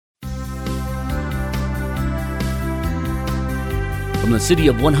From the city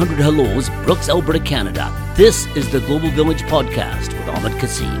of 100 Hellos, Brooks, Alberta, Canada, this is the Global Village Podcast with Ahmed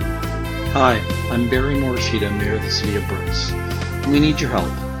Kassim. Hi, I'm Barry Morishita, Mayor of the City of Brooks. We need your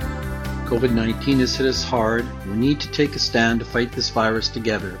help. COVID-19 has hit us hard. We need to take a stand to fight this virus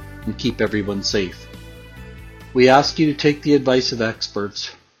together and keep everyone safe. We ask you to take the advice of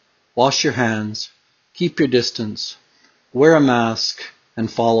experts, wash your hands, keep your distance, wear a mask, and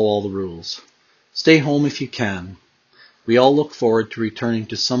follow all the rules. Stay home if you can. We all look forward to returning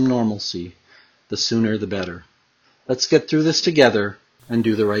to some normalcy. The sooner the better. Let's get through this together and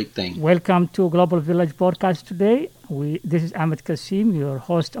do the right thing. Welcome to Global Village Podcast today. This is Ahmed Kassim, your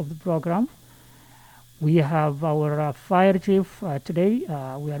host of the program. We have our fire chief today.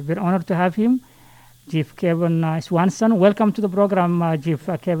 We are very honored to have him, Chief Kevin Swanson. Welcome to the program, Chief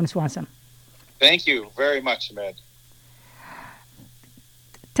Kevin Swanson. Thank you very much, Ahmed.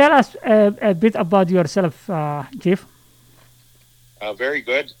 Tell us a bit about yourself, Chief. Very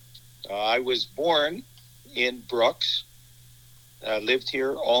good. I was born in Brooks, lived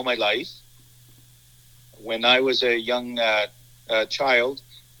here all my life. When I was a young child,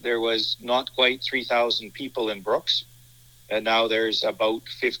 there was not quite 3,000 people in Brooks, and now there's about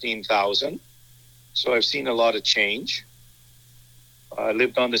 15,000. So I've seen a lot of change. I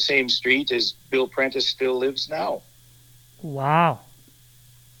lived on the same street as Bill Prentice still lives now. Wow.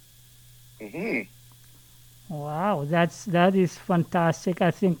 Mm-hmm. Wow, that is fantastic. I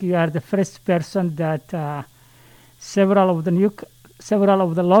think you are the first person that several of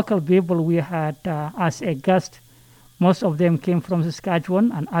the local people we had as a guest, most of them came from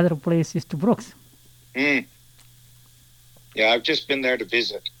Saskatchewan and other places to Brooks. Mm. Yeah, I've just been there to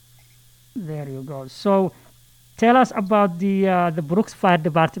visit. There you go. So, tell us about the Brooks Fire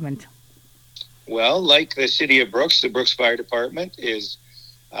Department. Well, like the city of Brooks, the Brooks Fire Department is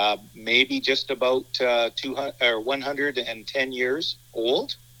maybe just about 110 years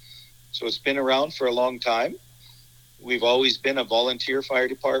old. So it's been around for a long time. We've always been a volunteer fire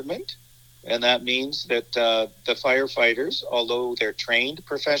department, and that means that the firefighters, although they're trained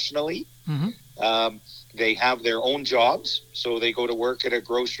professionally, they have their own jobs. So they go to work at a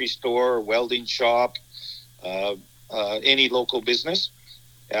grocery store, a welding shop, any local business.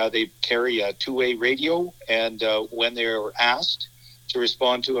 They carry a two-way radio, and when they're asked to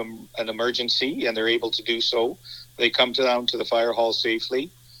respond to an emergency, and they're able to do so, they come down to the fire hall safely.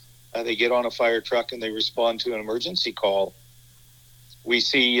 They get on a fire truck and they respond to an emergency call. We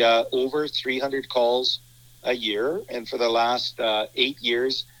see over 300 calls a year, and for the last 8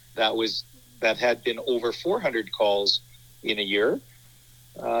 years, that had been over 400 calls in a year.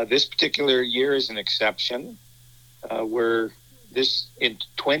 This particular year is an exception. In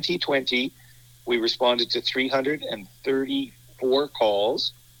 2020, we responded to 334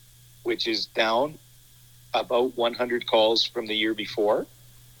 calls, which is down about 100 calls from the year before.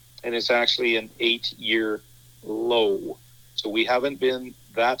 And it's actually an 8-year low. So we haven't been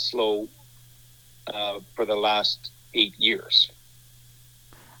that slow for the last 8 years.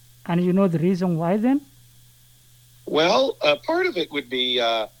 And you know the reason why then? Well, part of it would be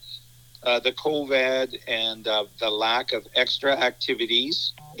the COVID and the lack of extra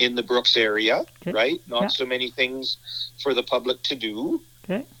activities in the Brooks area, okay. Right? Not so many things for the public to do.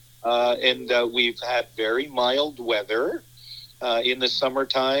 Okay. And we've had very mild weather. In the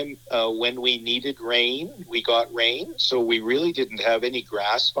summertime, when we needed rain, we got rain. So we really didn't have any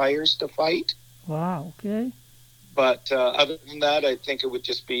grass fires to fight. Wow, okay. But other than that, I think it would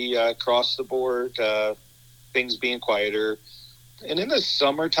just be across the board, things being quieter. And in the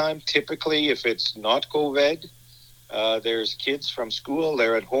summertime, typically, if it's not COVID, there's kids from school,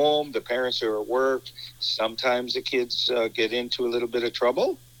 they're at home, the parents are at work. Sometimes the kids get into a little bit of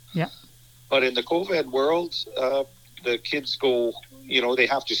trouble. Yeah. But in the COVID world, the kids go, they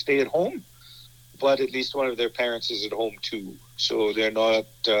have to stay at home, but at least one of their parents is at home too. So they're not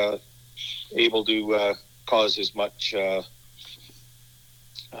able to cause as much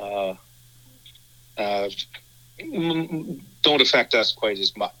don't affect us quite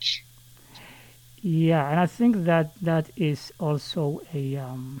as much. Yeah, and I think that is also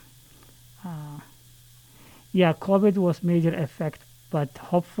COVID was major effect, but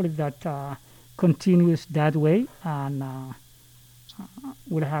hopefully that continues that way, and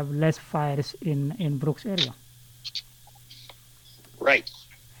we'll have less fires in Brooks area. Right.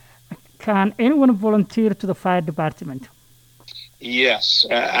 Can anyone volunteer to the fire department? Yes,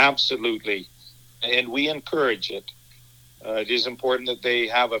 absolutely. And we encourage it. It is important that they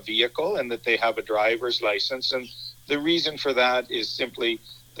have a vehicle and that they have a driver's license. And the reason for that is simply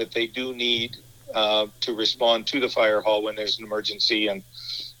that they do need to respond to the fire hall when there's an emergency, and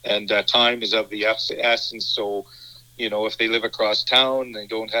time is of the essence. So if they live across town, they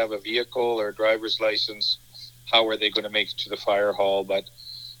don't have a vehicle or a driver's license, how are they going to make it to the fire hall? But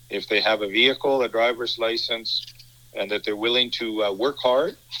if they have a vehicle, a driver's license, and that they're willing to work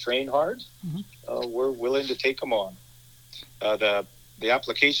hard, train hard, we're willing to take them on. The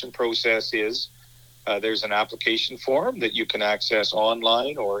application process is there's an application form that you can access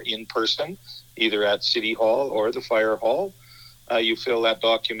online or in person, either at City Hall or the fire hall. You fill that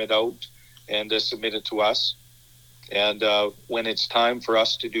document out and submit it to us. And when it's time for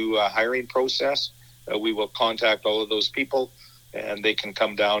us to do a hiring process, we will contact all of those people, and they can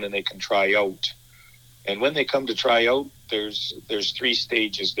come down and they can try out. And when they come to try out, there's 3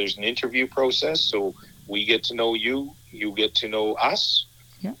 stages. There's an interview process, so we get to know you, you get to know us.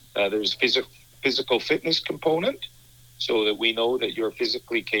 Yeah. There's physical fitness component, so that we know that you're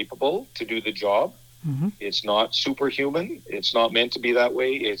physically capable to do the job. Mm-hmm. It's not superhuman. It's not meant to be that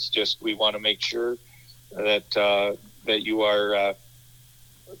way. It's just we want to make sure that you are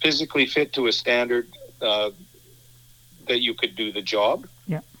physically fit to a standard that you could do the job.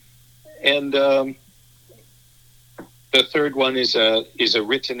 Yeah. And the third one is a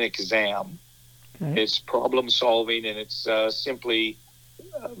written exam. Okay. It's problem solving, and it's simply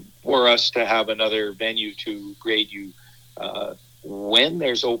for us to have another venue to grade you. When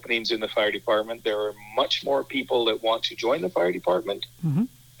there's openings in the fire department, there are much more people that want to join the fire department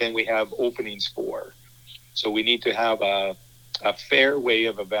than we have openings for. So we need to have a fair way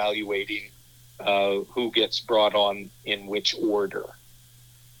of evaluating who gets brought on in which order.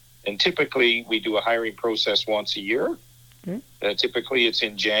 And typically, we do a hiring process once a year. Okay. Typically, it's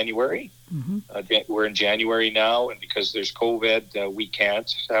in January. Mm-hmm. We're in January now, and because there's COVID, we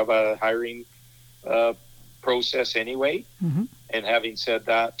can't have a hiring process anyway. Mm-hmm. And having said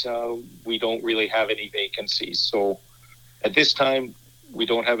that, we don't really have any vacancies. So at this time, we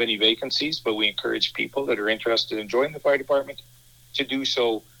don't have any vacancies, but we encourage people that are interested in joining the fire department to do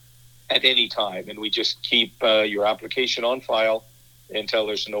so at any time. And we just keep your application on file until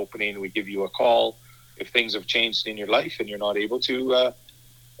there's an opening. We give you a call. If things have changed in your life and you're not able to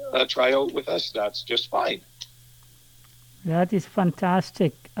try out with us, that's just fine. That is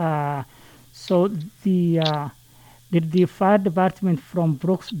fantastic. So did the fire department from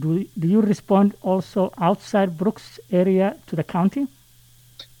Brooks, do you respond also outside Brooks area to the county?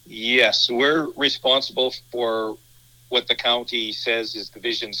 Yes, we're responsible for what the county says is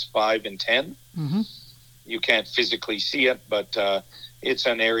Divisions 5 and 10. Mm-hmm. You can't physically see it, but it's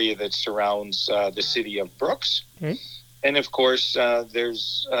an area that surrounds the city of Brooks. Okay. And of course,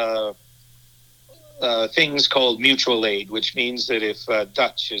 there's things called mutual aid, which means that if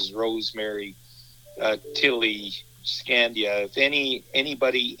Dutchess, Rosemary, Tilly, Scandia, if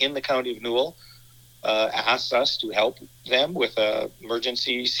anybody in the county of Newell asks us to help them with an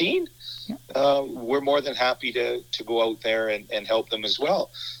emergency scene, we're more than happy to go out there and help them as well.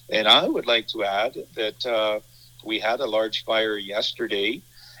 And I would like to add that we had a large fire yesterday,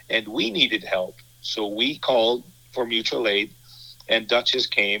 and we needed help. So we called for mutual aid, and Dutchess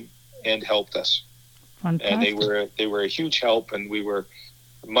came and helped us. Fantastic. And they were a huge help, and we were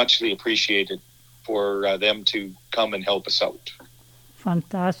muchly appreciated for them to come and help us out.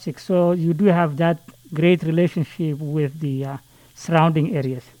 Fantastic. So you do have that great relationship with the surrounding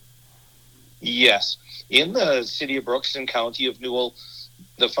areas. Yes. In the city of Brooks and county of Newell,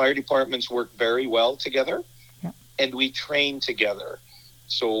 the fire departments work very well together, and we train together.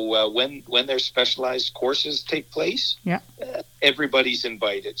 So when their specialized courses take place, everybody's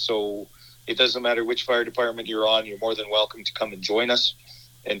invited. So it doesn't matter which fire department you're on, you're more than welcome to come and join us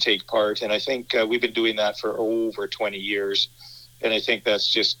and take part. And I think we've been doing that for over 20 years. And I think that's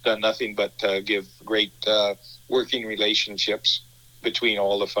just done nothing but give great working relationships between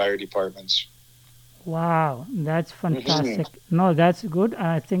all the fire departments. Wow, that's fantastic. No, that's good.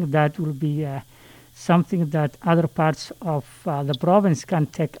 I think that will be something that other parts of the province can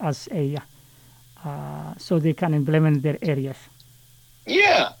take as a, so they can implement their areas.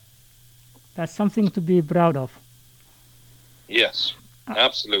 Yeah. That's something to be proud of. Yes,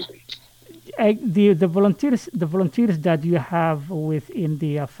 absolutely. The volunteers that you have within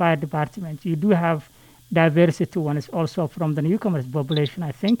the fire department, you do have diversity one is also from the newcomers population,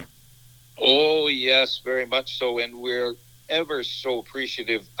 I think. Oh, yes, very much so. And we're ever so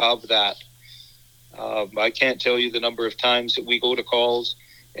appreciative of that. I can't tell you the number of times that we go to calls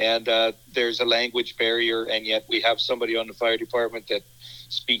and there's a language barrier, and yet we have somebody on the fire department that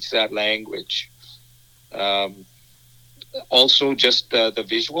speaks that language. Also, just the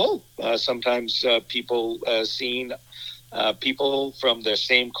visual. Sometimes people seeing people from the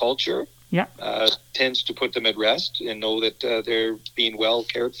same culture tends to put them at rest and know that they're being well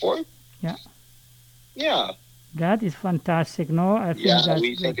cared for. Yeah. Yeah. That is fantastic. No, I think Yeah, that's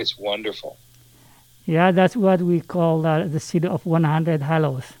we good. think it's wonderful. Yeah, that's what we call the city of 100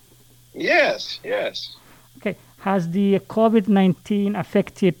 Hallows. Yes, yes. Okay, has the COVID-19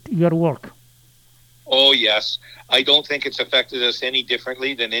 affected your work? Oh, yes. I don't think it's affected us any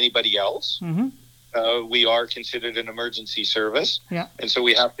differently than anybody else. Mm-hmm. We are considered an emergency service, Yeah. and so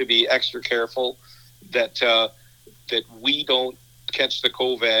we have to be extra careful that that we don't catch the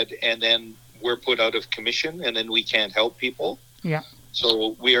COVID and then we're put out of commission and then we can't help people. Yeah.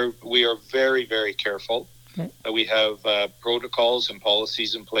 So we are very, very careful. Okay. We have protocols and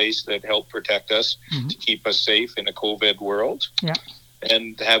policies in place that help protect us to keep us safe in a COVID world. Yeah.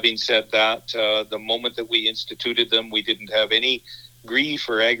 And having said that, the moment that we instituted them, we didn't have any grief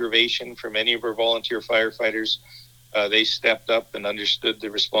or aggravation from any of our volunteer firefighters. They stepped up and understood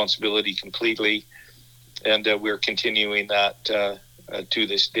the responsibility completely, and we're continuing that to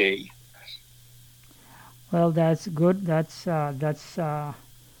this day. Well, that's good. That's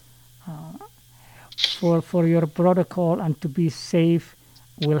for your protocol and to be safe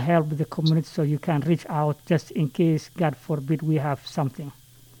will help the community so you can reach out just in case, God forbid, we have something.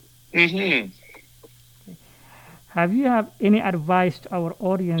 Mm-hmm. Have you have any advice to our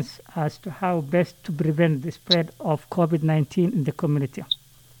audience as to how best to prevent the spread of COVID-19 in the community?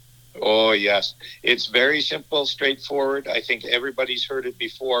 Oh, yes. It's very simple, straightforward. I think everybody's heard it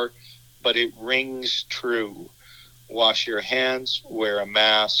before, but it rings true. Wash your hands, wear a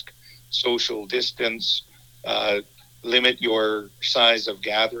mask, social distance, limit your size of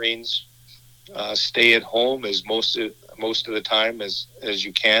gatherings, stay at home as most of the time as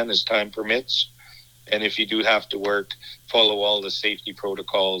you can, as time permits. And if you do have to work, follow all the safety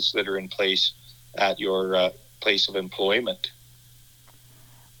protocols that are in place at your place of employment.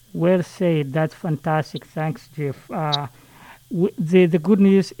 Well said. That's fantastic. Thanks, Jeff. The good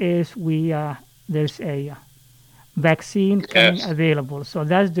news is there's a vaccine coming available. So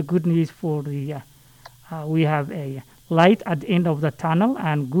that's the good news for the. We have a light at the end of the tunnel,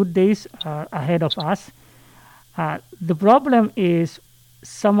 and good days are ahead of us. The problem is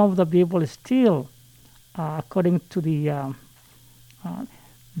some of the people still, according to the,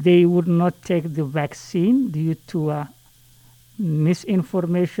 they would not take the vaccine due to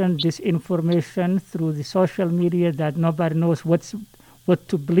misinformation, disinformation through the social media that nobody knows what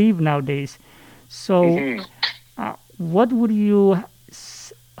to believe nowadays. So, what would you?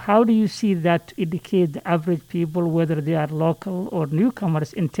 How do you see that to indicate the average people, whether they are local or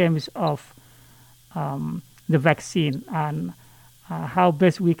newcomers, in terms of the vaccine, and how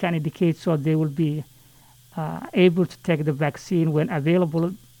best we can indicate so they will be able to take the vaccine when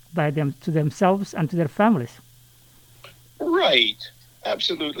available by them to themselves and to their families? Right.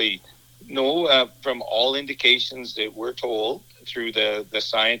 Absolutely. No, from all indications that we're told through the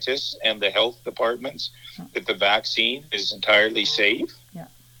scientists and the health departments that the vaccine is entirely safe. Yeah.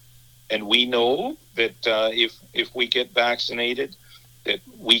 And we know that if we get vaccinated, that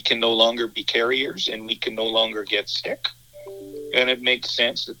we can no longer be carriers and we can no longer get sick. And it makes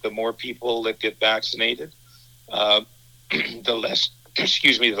sense that the more people that get vaccinated, the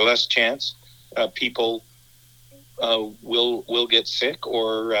less chance people will get sick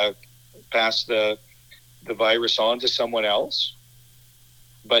or pass the virus on to someone else.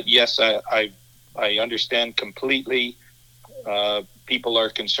 But yes, I understand completely. People are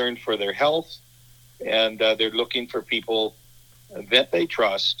concerned for their health, and they're looking for people that they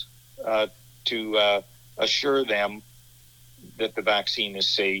trust to assure them that the vaccine is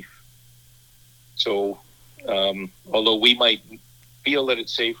safe. So, although we might feel that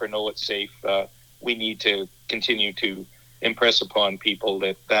it's safe or know it's safe, we need to continue to impress upon people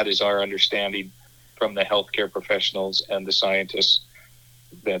that that is our understanding from the healthcare professionals and the scientists,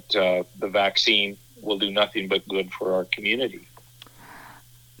 that the vaccine will do nothing but good for our community.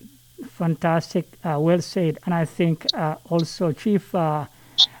 Fantastic. Well said. And I think also, Chief,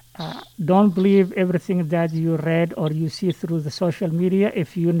 don't believe everything that you read or you see through the social media.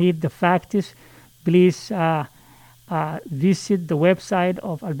 If you need the facts, please visit the website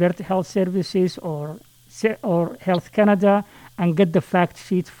of Alberta Health Services or Health Canada and get the fact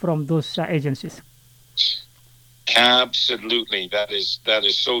sheets from those agencies. Absolutely, that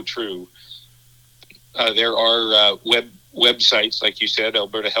is so true. There are websites, like you said,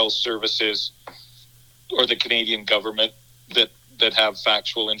 Alberta Health Services or the Canadian government that have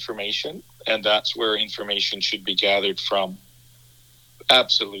factual information, and that's where information should be gathered from.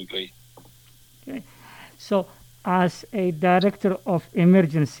 Absolutely. Okay. So, as a director of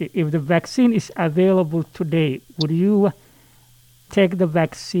emergency, if the vaccine is available today, would you take the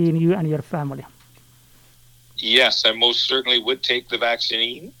vaccine, you and your family? Yes, I most certainly would take the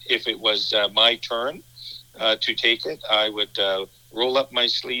vaccine if it was my turn to take it, I would roll up my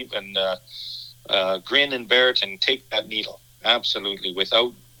sleeve and grin and bear it and take that needle. Absolutely,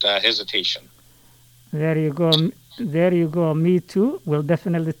 without hesitation. There you go. There you go. Me too. Will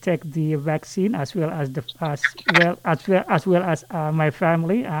definitely take the vaccine as well as my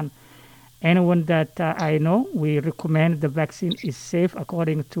family and anyone that I know. We recommend the vaccine is safe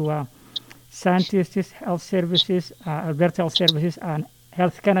according to scientists, health services, Alberta Health Services, and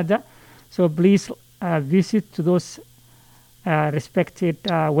Health Canada. So please visit to those respected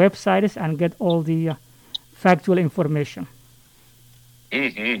websites and get all the factual information.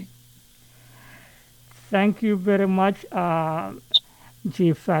 Mm-hmm. Thank you very much,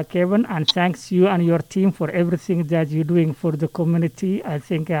 Chief Kevin, and thanks you and your team for everything that you're doing for the community. I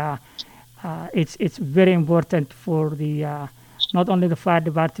think it's very important for the not only the fire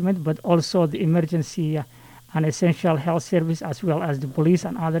department but also the emergency and essential health service as well as the police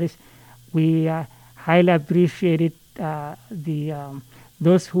and others. We highly appreciate it.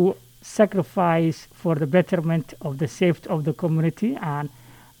 Those who sacrifice for the betterment of the safety of the community, and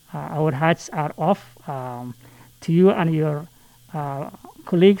our hats are off to you and your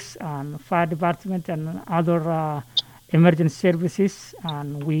colleagues and fire department and other emergency services,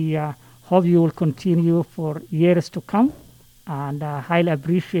 and we hope you will continue for years to come, and highly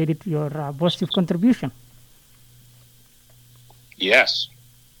appreciate your positive contribution. Yes.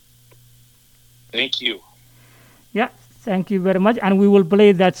 Thank you. Yeah, thank you very much. And we will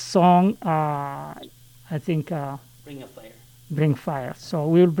play that song, I think... Ring of Fire. Bring Fire. So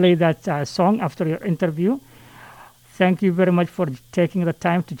we will play that song after your interview. Thank you very much for taking the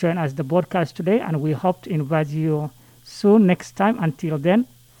time to join us the broadcast today, and we hope to invite you soon next time. Until then,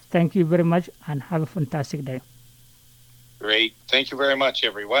 thank you very much and have a fantastic day. Great. Thank you very much,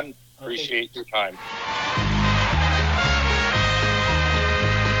 everyone. Appreciate your time.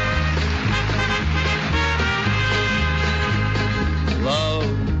 Love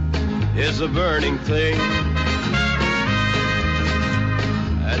is a burning thing,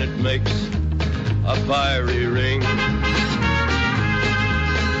 and it makes a fiery ring.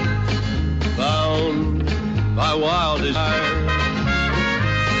 Bound by wild desire,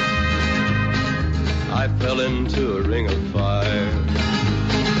 I fell into a ring of fire.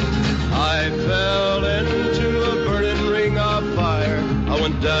 I fell into a burning ring of fire. I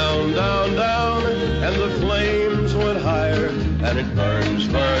went down, down, down, and the flames went higher. And it burns,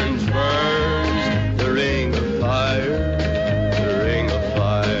 burns, burns, the ring of fire, the ring of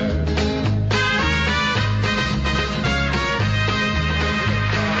fire.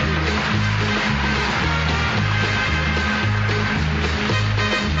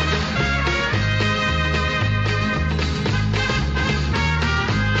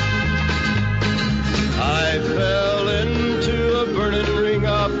 I fell into a burning ring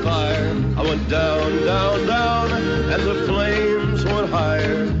of fire. I went down, down, down, and the flames went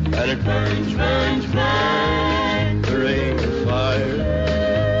higher. And it burns, burns, burns, the ring of fire,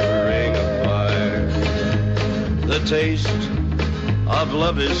 the ring of fire. The taste of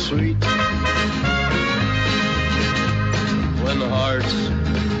love is sweet when hearts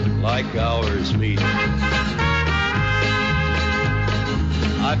like ours meet.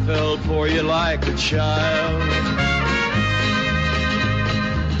 I fell for you like a child.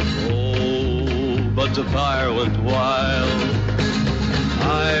 Oh, but the fire went wild.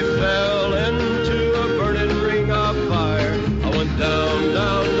 I fell into a burning ring of fire. I went down,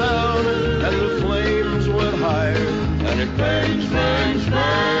 down, down, and the flames went higher. And it burns, burns,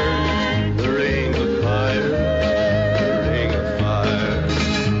 burns, the ring of fire, the ring of fire.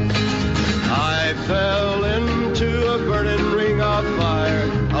 I fell into a burning ring of fire.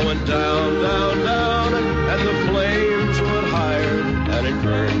 I went down, down, down, and the flames went higher. And it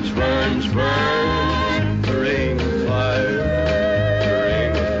burns, burns, burns, the ring of fire, the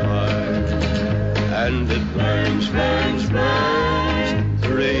ring of fire. And it burns, burns, burns,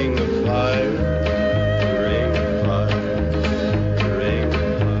 the ring of fire, the ring of fire, the ring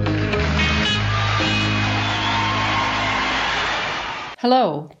of fire.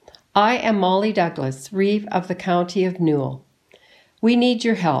 Hello, I am Molly Douglas, Reeve of the County of Newell. We need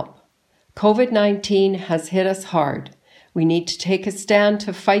your help. COVID-19 has hit us hard. We need to take a stand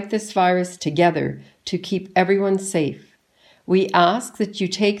to fight this virus together to keep everyone safe. We ask that you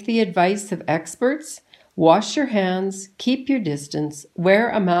take the advice of experts, wash your hands, keep your distance, wear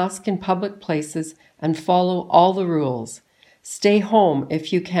a mask in public places, and follow all the rules. Stay home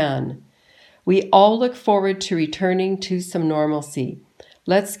if you can. We all look forward to returning to some normalcy.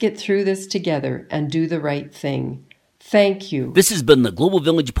 Let's get through this together and do the right thing. Thank you. This has been the Global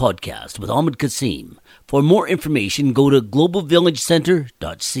Village Podcast with Ahmed Kasim. For more information, go to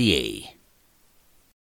globalvillagecenter.ca.